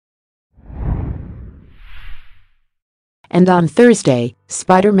And on Thursday,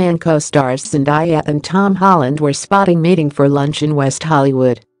 Spider-Man co-stars Zendaya and Tom Holland were spotted meeting for lunch in West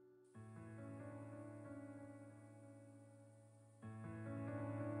Hollywood.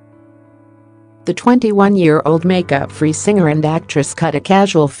 The 21-year-old makeup-free singer and actress cut a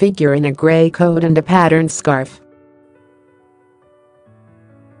casual figure in a gray coat and a patterned scarf.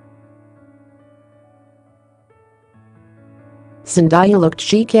 Zendaya looked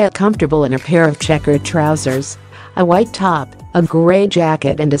chic yet comfortable in a pair of checkered trousers, a white top, a gray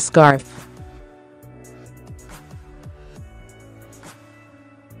jacket and a scarf.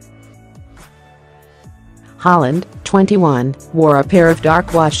 Holland, 21, wore a pair of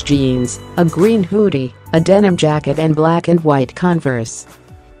dark wash jeans, a green hoodie, a denim jacket and black and white Converse.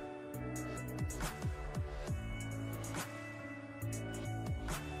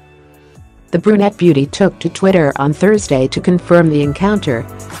 The brunette beauty took to Twitter on Thursday to confirm the encounter.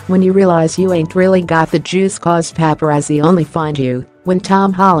 "When you realize you ain't really got the juice 'cause paparazzi only find you when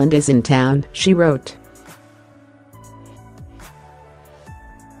Tom Holland is in town," she wrote.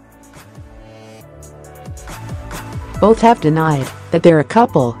 Both have denied that they're a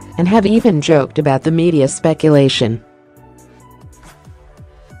couple and have even joked about the media speculation.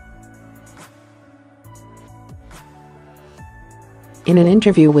 In an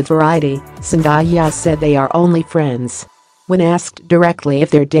interview with Variety, Zendaya said they are only friends. When asked directly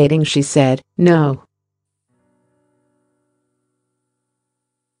if they're dating, she said, "No."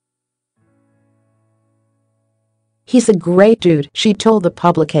 "He's a great dude," she told the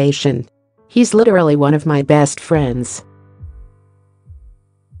publication. "He's literally one of my best friends."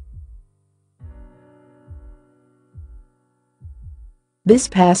 "This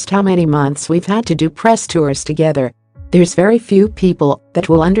past how many months we've had to do press tours together. There's very few people that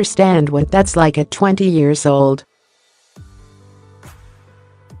will understand what that's like at 20 years old."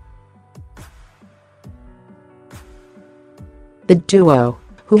 The duo,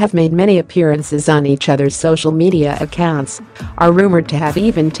 who have made many appearances on each other's social media accounts, are rumored to have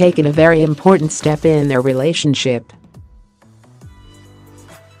even taken a very important step in their relationship.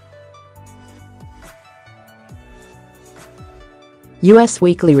 US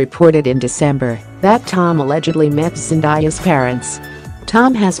Weekly reported in December that Tom allegedly met Zendaya's parents.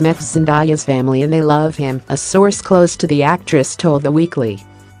 "Tom has met Zendaya's family and they love him," a source close to the actress told the Weekly.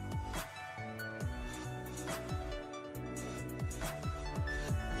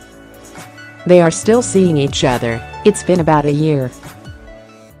 "They are still seeing each other. It's been about a year."